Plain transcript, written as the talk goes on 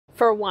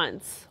for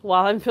once,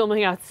 while I'm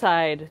filming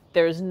outside,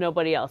 there's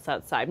nobody else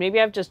outside. Maybe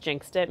I've just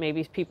jinxed it.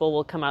 Maybe people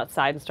will come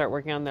outside and start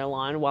working on their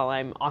lawn while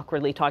I'm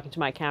awkwardly talking to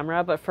my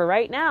camera. But for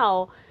right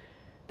now,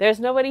 there's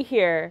nobody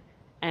here,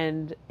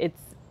 and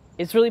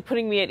it's really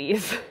putting me at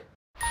ease.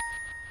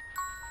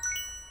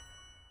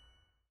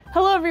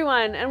 Hello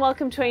everyone, and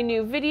welcome to a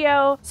new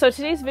video. So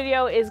today's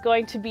video is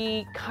going to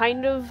be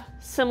kind of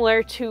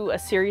similar to a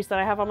series that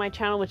I have on my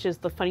channel, which is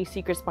the Funny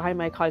Secrets Behind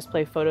My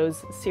Cosplay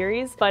Photos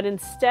series. But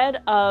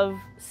instead of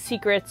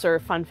secrets or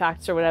fun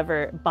facts or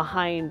whatever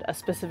behind a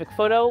specific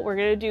photo, we're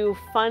gonna do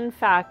fun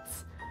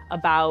facts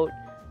about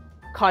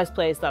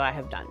cosplays that I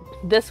have done.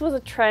 This was a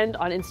trend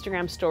on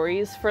Instagram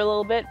stories for a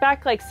little bit.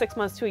 Back like 6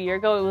 months to a year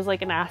ago, it was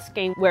like an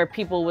asking where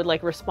people would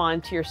like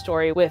respond to your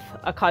story with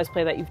a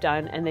cosplay that you've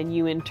done, and then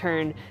you in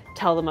turn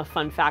tell them a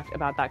fun fact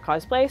about that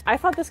cosplay. I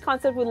thought this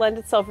concept would lend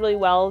itself really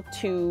well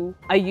to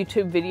a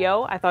YouTube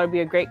video. I thought it'd be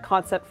a great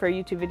concept for a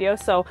YouTube video.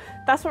 So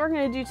that's what we're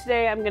gonna do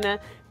today. I'm gonna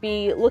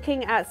be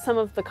looking at some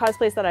of the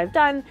cosplays that I've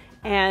done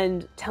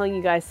and telling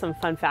you guys some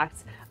fun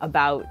facts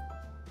about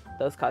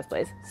those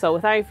cosplays. So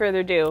without any further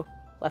ado,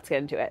 let's get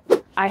into it.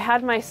 I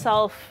had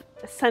myself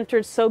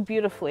centered so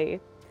beautifully,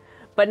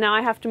 but now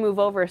I have to move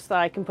over so that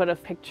I can put a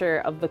picture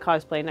of the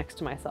cosplay next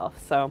to myself.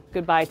 So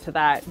goodbye to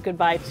that.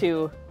 Goodbye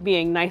to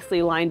being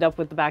nicely lined up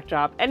with the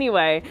backdrop.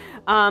 Anyway,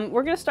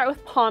 we're gonna start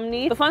with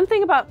Pomni. The fun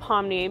thing about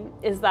Pomni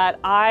is that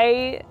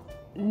I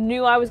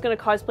knew I was gonna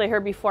cosplay her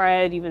before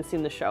I had even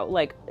seen the show.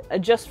 Like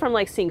just from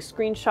like seeing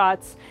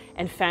screenshots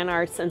and fan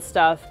arts and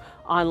stuff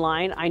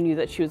online, I knew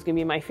that she was gonna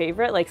be my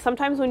favorite. Like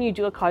sometimes when you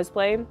do a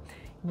cosplay,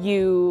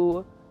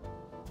 you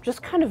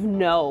just kind of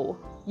know.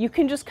 You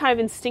can just kind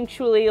of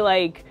instinctually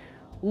like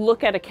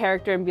look at a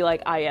character and be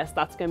like, ah yes,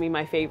 that's gonna be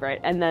my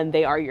favorite, and then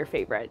they are your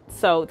favorite.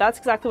 So that's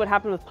exactly what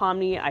happened with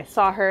Pomni. I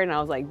saw her and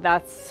I was like,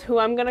 that's who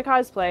I'm gonna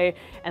cosplay,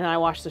 and then I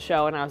watched the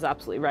show and I was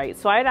absolutely right.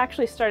 So I had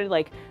actually started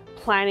like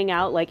planning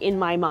out like in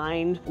my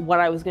mind what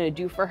I was gonna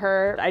do for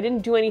her. I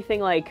didn't do anything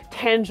like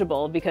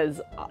tangible because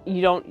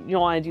you don't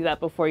want to do that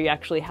before you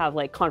actually have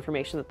like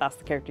confirmation that that's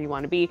the character you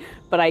want to be,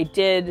 but I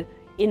did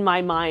in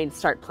my mind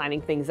start planning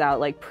things out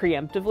like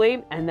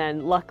preemptively, and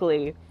then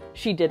luckily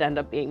she did end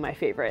up being my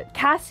favorite.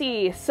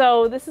 Cassie.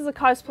 So this is a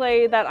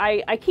cosplay that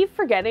I keep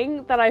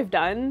forgetting that I've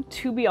done,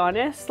 to be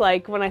honest.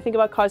 Like when I think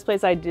about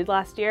cosplays I did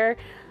last year,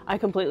 I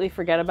completely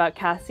forget about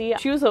Cassie.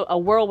 She was a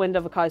whirlwind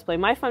of a cosplay.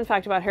 My fun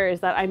fact about her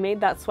is that I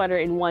made that sweater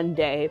in one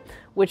day,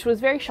 which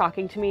was very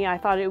shocking to me. I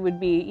thought it would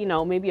be, you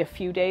know, maybe a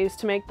few days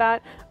to make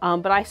that,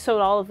 but I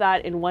sewed all of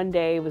that in one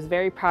day, was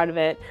very proud of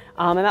it,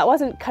 and that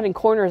wasn't cutting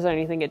corners or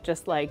anything. It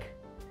just like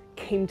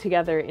came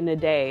together in a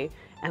day,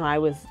 and I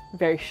was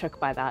very shook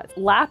by that.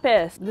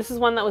 Lapis. This is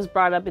one that was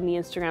brought up in the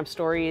Instagram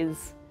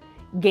stories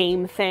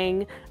game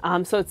thing,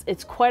 so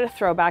it's quite a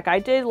throwback. I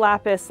did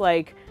Lapis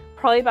like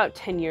probably about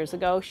 10 years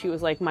ago. She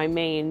was like my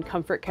main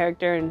comfort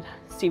character, and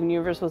Steven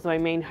Universe was my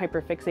main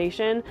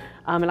hyperfixation,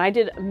 and I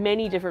did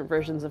many different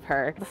versions of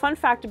her. The fun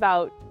fact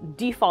about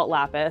default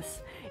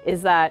Lapis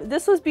is that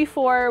this was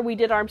before we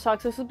did arm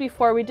socks, this was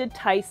before we did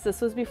tights, this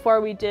was before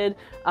we did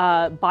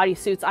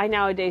bodysuits. I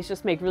nowadays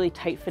just make really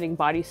tight-fitting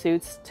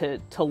bodysuits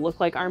to look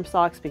like arm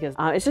socks because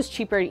it's just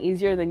cheaper and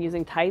easier than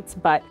using tights.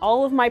 But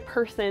all of my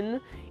person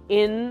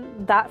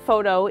in that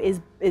photo is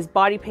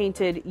body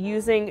painted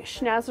using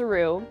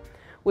Schnazaroo,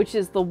 which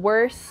is the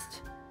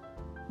worst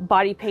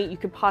body paint you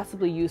could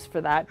possibly use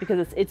for that,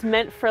 because it's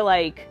meant for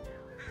like,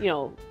 you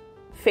know,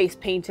 face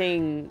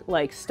painting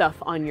like stuff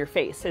on your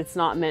face. It's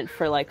not meant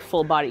for like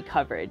full body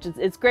coverage.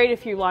 It's great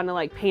if you want to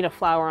like paint a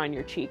flower on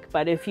your cheek,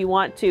 but if you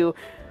want to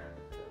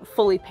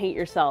fully paint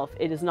yourself,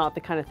 it is not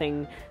the kind of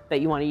thing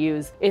that you want to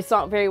use. It's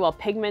not very well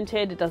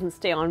pigmented. It doesn't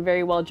stay on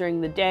very well during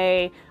the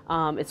day.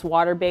 It's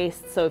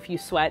water-based, so if you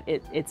sweat,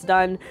 it's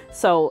done.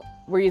 So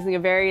we're using a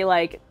very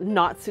like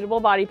not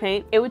suitable body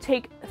paint. It would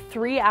take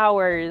 3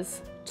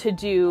 hours to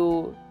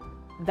do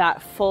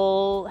that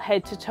full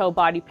head to toe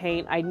body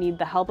paint. I'd need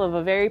the help of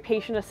a very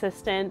patient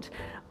assistant.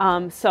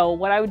 So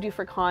what I would do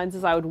for cons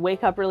is I would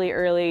wake up really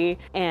early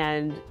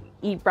and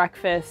eat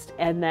breakfast,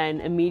 and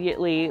then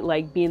immediately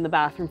like be in the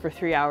bathroom for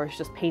 3 hours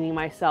just painting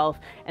myself,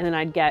 and then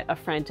I'd get a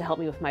friend to help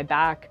me with my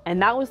back.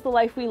 And that was the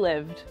life we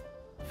lived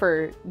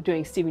for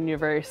doing Steven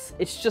Universe.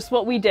 It's just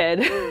what we did.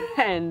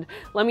 And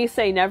let me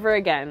say, never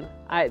again.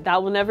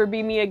 That will never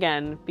be me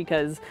again,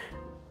 because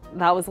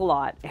that was a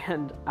lot,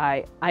 and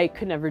I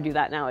could never do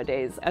that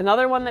nowadays.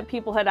 Another one that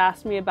people had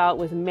asked me about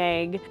was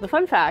Meg. The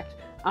fun fact,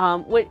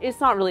 it's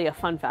not really a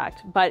fun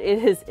fact, but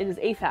it is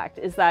a fact,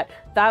 is that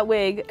that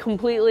wig,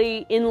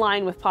 completely in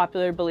line with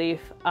popular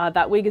belief,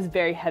 that wig is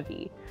very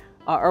heavy.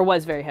 Or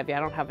was very heavy. I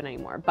don't have it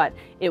anymore, but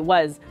it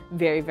was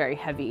very, very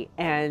heavy.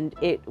 And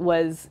it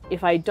was,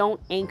 if I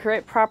don't anchor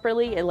it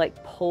properly, it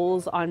like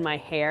pulls on my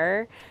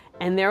hair.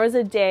 And there was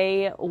a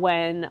day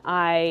when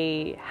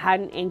I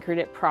hadn't anchored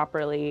it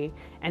properly,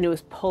 and it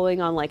was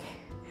pulling on like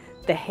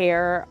the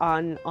hair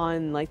on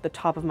like the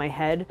top of my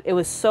head. It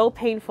was so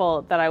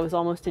painful that I was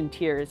almost in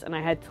tears, and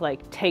I had to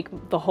like take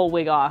the whole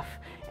wig off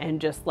and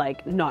just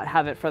like not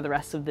have it for the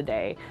rest of the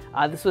day.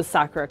 This was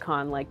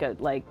SakuraCon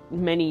like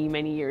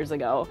many years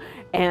ago,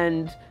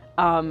 and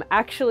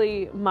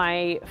actually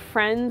my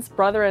friend's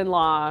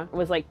brother-in-law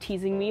was like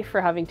teasing me for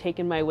having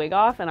taken my wig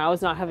off, and I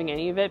was not having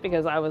any of it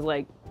because I was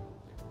like,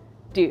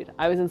 dude,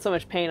 I was in so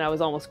much pain I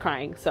was almost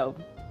crying, so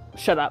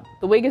shut up.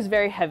 The wig is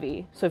very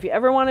heavy, so if you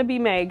ever want to be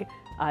Meg,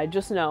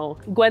 just know.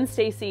 Gwen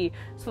Stacy.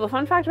 So the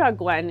fun fact about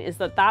Gwen is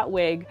that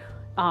wig,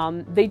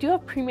 they do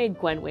have pre-made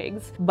Gwen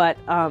wigs, but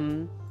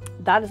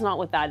that is not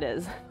what that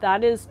is.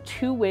 That is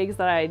 2 wigs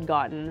that I had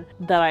gotten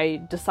that I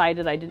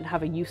decided I didn't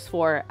have a use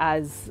for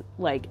as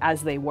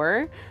they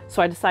were.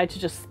 So I decided to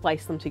just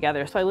splice them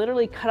together. So I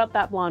literally cut up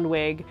that blonde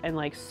wig and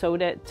like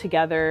sewed it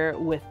together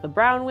with the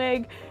brown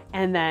wig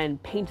and then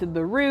painted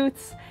the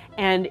roots.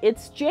 And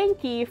it's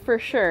janky for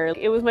sure.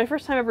 It was my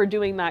first time ever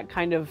doing that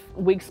kind of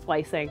wig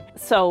splicing.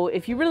 So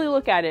if you really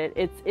look at it,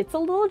 it's a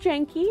little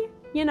janky,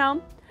 you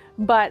know?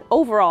 But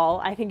overall,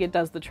 I think it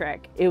does the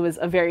trick. It was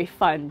a very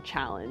fun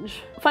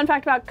challenge. Fun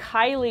fact about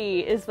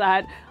Kylie is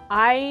that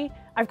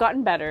I've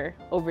gotten better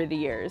over the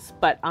years,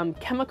 but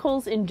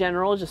chemicals in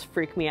general just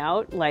freak me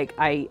out. Like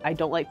I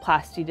don't like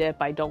Plasti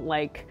Dip, I don't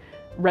like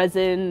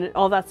resin,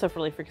 all that stuff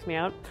really freaks me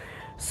out.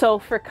 So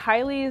for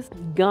Kylie's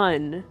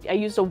gun, I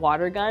used a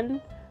water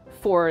gun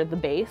for the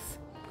base,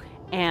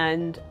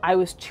 and I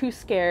was too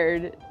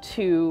scared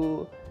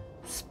to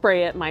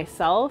spray it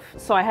myself.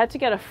 So I had to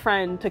get a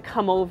friend to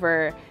come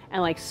over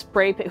and like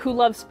who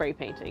loves spray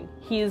painting.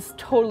 He's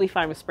totally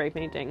fine with spray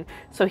painting.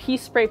 So he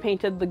spray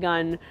painted the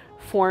gun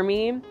for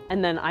me,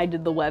 and then I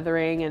did the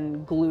weathering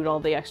and glued all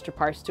the extra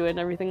parts to it and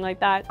everything like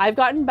that. I've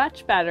gotten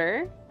much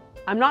better.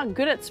 I'm not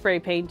good at spray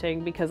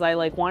painting because I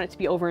like want it to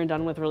be over and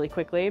done with really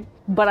quickly,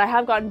 but I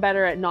have gotten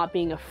better at not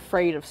being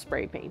afraid of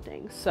spray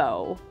painting.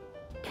 So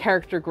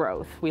character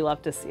growth, we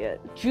love to see it.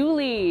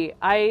 Julie,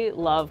 I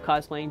love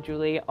cosplaying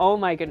Julie. Oh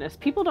my goodness.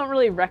 People don't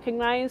really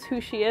recognize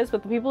who she is,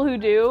 but the people who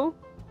do,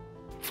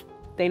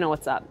 they know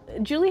what's up.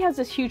 Julie has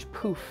this huge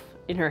poof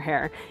in her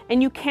hair,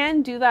 and you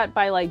can do that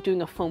by like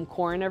doing a foam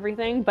core and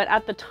everything, but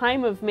at the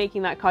time of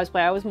making that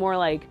cosplay, I was more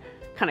like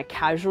kind of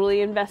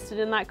casually invested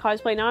in that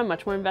cosplay. Now I'm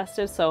much more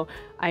invested, so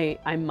I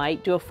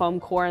might do a foam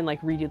core and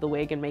like redo the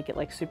wig and make it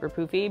like super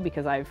poofy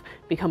because I've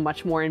become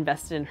much more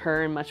invested in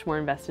her and much more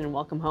invested in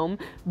Welcome Home.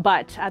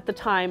 But at the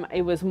time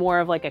it was more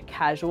of like a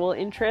casual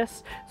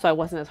interest, so I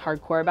wasn't as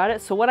hardcore about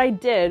it. So what I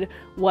did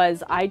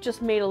was I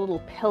just made a little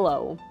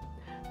pillow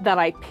that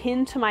I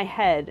pinned to my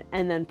head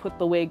and then put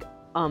the wig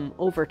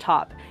over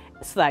top.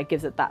 So that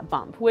gives it that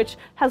bump, which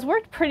has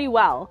worked pretty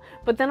well.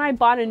 But then I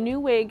bought a new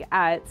wig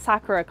at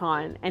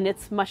SakuraCon, and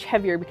it's much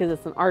heavier because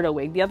it's an Arta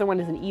wig. The other one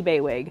is an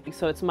eBay wig,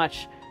 so it's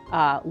much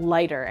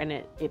lighter and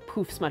it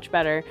poofs much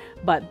better.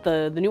 But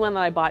the new one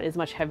that I bought is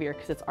much heavier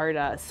because it's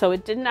Arta, so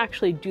it didn't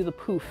actually do the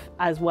poof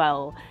as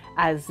well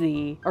as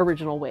the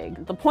original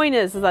wig. The point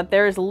is that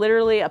there is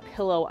literally a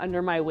pillow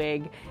under my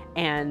wig,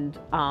 and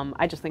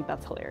I just think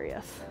that's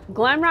hilarious.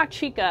 Glamrock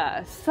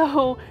Chica.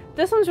 So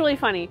this one's really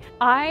funny.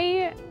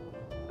 I,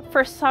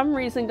 for some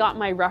reason, got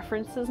my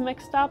references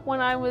mixed up when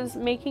I was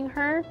making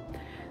her.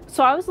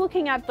 So I was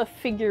looking at the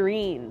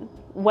figurine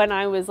when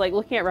I was like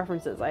looking at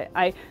references.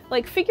 I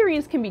like,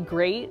 figurines can be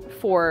great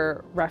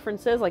for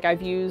references. Like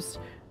I've used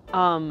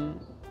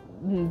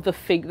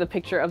the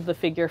picture of the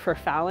figure for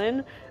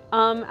Fallon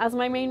as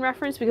my main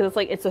reference because it's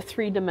like it's a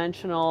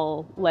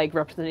 3-dimensional like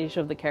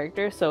representation of the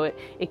character, so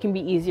it can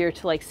be easier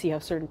to like see how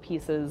certain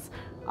pieces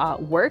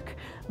work.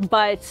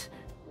 But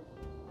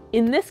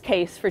in this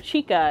case, for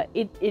Chica,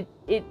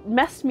 it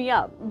messed me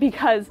up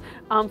because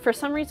for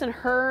some reason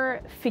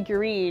her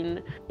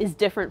figurine is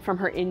different from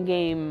her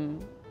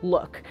in-game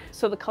look.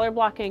 So the color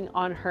blocking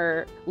on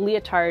her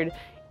leotard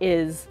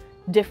is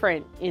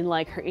different in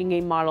like her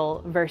in-game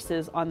model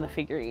versus on the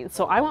figurine.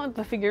 So I went with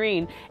the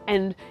figurine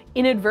and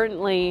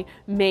inadvertently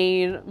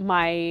made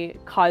my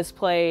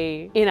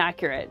cosplay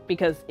inaccurate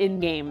because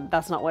in-game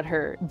that's not what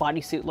her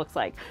bodysuit looks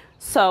like.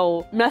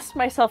 So messed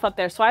myself up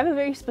there. So I have a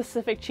very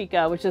specific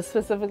Chica, which is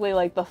specifically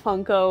like the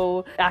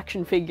Funko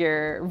action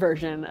figure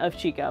version of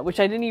Chica,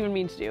 which I didn't even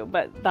mean to do,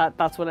 but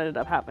that's what ended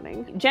up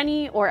happening.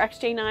 Jenny, or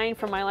XJ9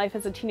 from My Life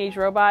as a Teenage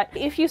Robot.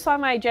 If you saw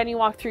my Jenny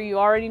walkthrough, you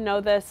already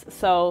know this,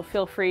 so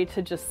feel free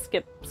to just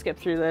skip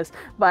through this.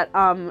 But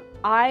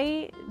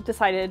I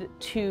decided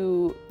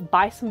to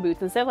buy some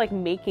boots instead of like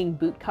making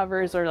boot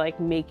covers or like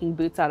making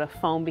boots out of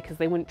foam because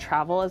they wouldn't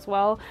travel as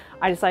well.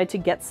 I decided to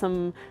get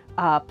some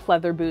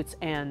pleather boots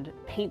and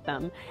paint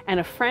them, and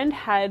a friend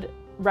had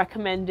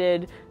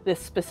recommended this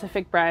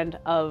specific brand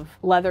of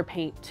leather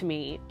paint to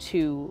me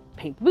to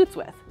paint the boots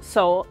with.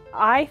 So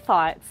I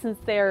thought, since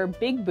they're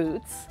big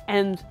boots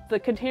and the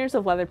containers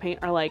of leather paint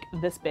are like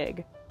this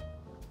big,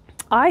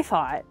 I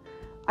thought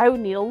I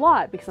would need a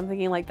lot because I'm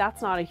thinking like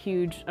that's not a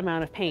huge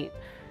amount of paint.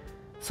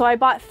 So I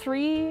bought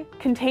 3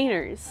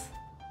 containers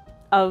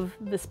of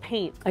this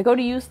paint. I go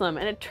to use them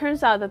and it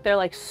turns out that they're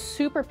like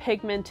super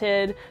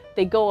pigmented.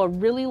 They go a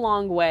really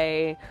long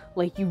way.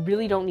 Like you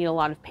really don't need a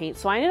lot of paint.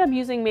 So I ended up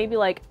using maybe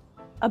like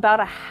about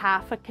a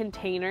half a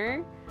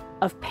container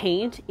of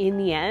paint in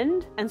the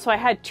end. And so I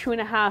had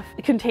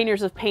 2.5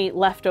 containers of paint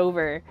left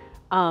over.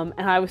 And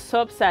I was so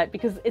upset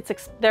because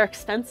they're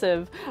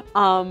extensive,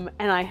 and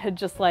I had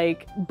just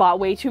like bought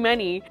way too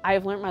many.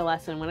 I've learned my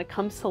lesson. When it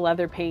comes to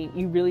leather paint,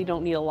 you really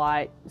don't need a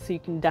lot, so you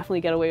can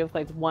definitely get away with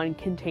like 1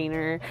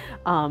 container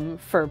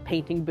for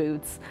painting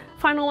boots.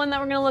 Final one that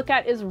we're gonna look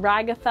at is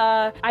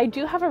Ragatha. I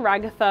do have a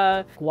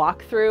Ragatha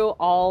walkthrough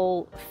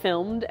all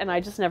filmed and I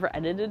just never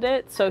edited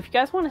it. So if you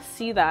guys wanna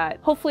see that,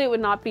 hopefully it would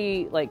not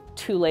be like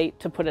too late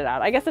to put it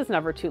out. I guess it's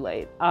never too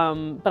late.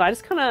 But I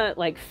just kinda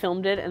like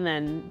filmed it and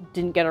then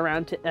didn't get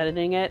around to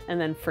editing it and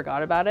then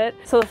forgot about it.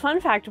 So the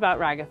fun fact about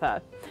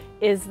Ragatha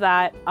is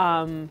that,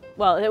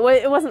 well,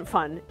 it wasn't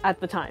fun at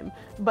the time,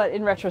 but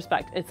in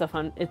retrospect,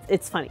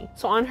 it's funny.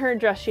 So on her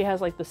dress, she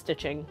has like the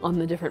stitching on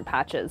the different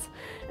patches.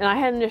 And I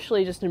had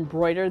initially just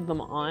embroidered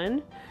them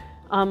on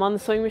the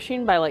sewing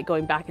machine by like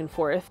going back and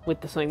forth with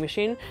the sewing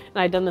machine. And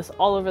I'd done this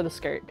all over the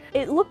skirt.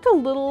 It looked a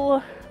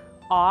little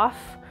off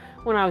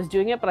when I was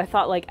doing it, but I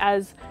thought like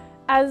as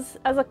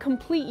a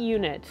complete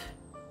unit,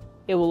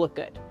 it will look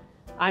good.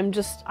 I'm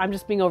just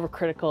being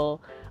overcritical.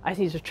 I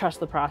need to trust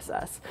the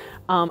process.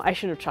 I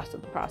should have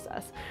trusted the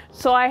process.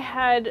 So I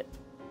had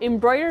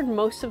embroidered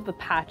most of the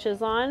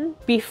patches on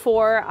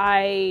before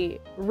I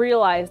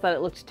realized that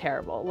it looked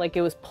terrible. Like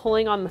it was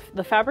pulling on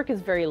the fabric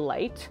is very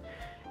light.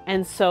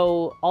 And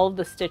so all of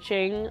the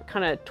stitching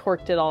kind of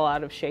torqued it all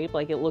out of shape.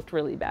 Like it looked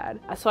really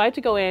bad. So I had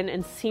to go in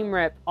and seam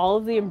rip all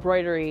of the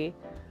embroidery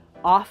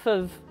off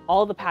of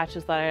all the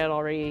patches that I had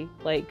already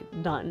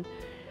like done.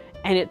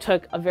 And it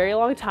took a very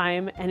long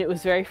time and it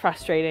was very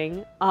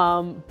frustrating,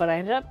 but I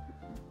ended up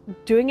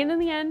doing it in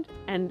the end,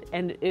 and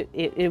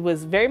it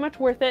was very much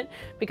worth it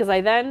because I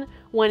then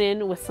went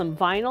in with some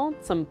vinyl,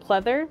 some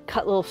pleather,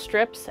 cut little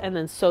strips, and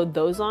then sewed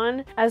those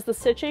on as the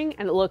stitching,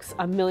 and it looks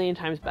a million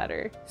times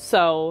better.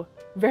 So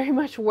very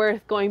much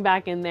worth going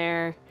back in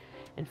there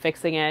and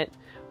fixing it,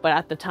 but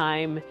at the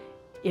time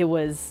it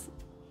was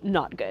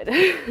not good.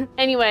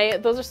 Anyway,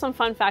 those are some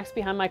fun facts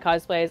behind my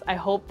cosplays. I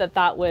hope that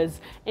that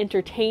was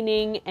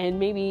entertaining and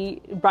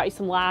maybe brought you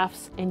some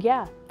laughs. And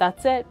yeah,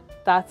 that's it.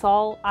 That's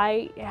all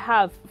I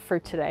have for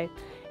today.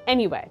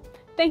 Anyway,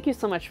 thank you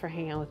so much for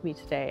hanging out with me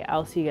today.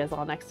 I'll see you guys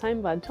all next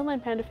time, but until then,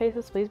 Panda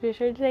Faces, please be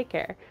sure to take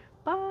care.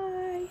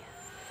 Bye!